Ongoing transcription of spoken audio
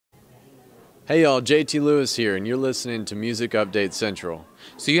Hey y'all, JT Lewis here, and you're listening to Music Update Central.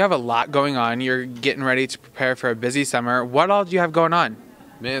 So you have a lot going on. You're getting ready to prepare for a busy summer. What all do you have going on?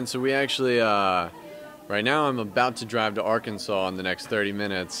 Man, so we actually, right now I'm about to drive to Arkansas in the next 30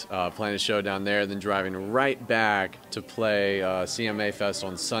 minutes, playing a show down there, then driving right back to play CMA Fest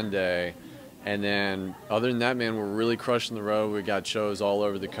on Sunday. And then other than that, man, we're really crushing the road. We got shows all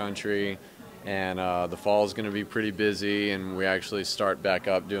over the country. And the fall is going to be pretty busy, and we actually start back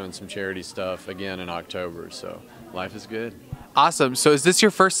up doing some charity stuff again in October. So life is good. Awesome. So is this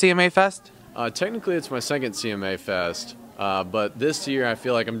your first CMA Fest? Technically, it's my second CMA Fest, but this year I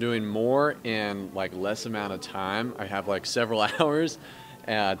feel like I'm doing more in like less amount of time. I have like several hours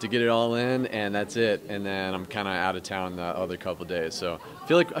to get it all in, and that's it. And then I'm kind of out of town the other couple days. So I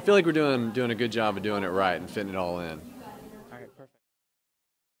feel like we're doing a good job of doing it right and fitting it all in.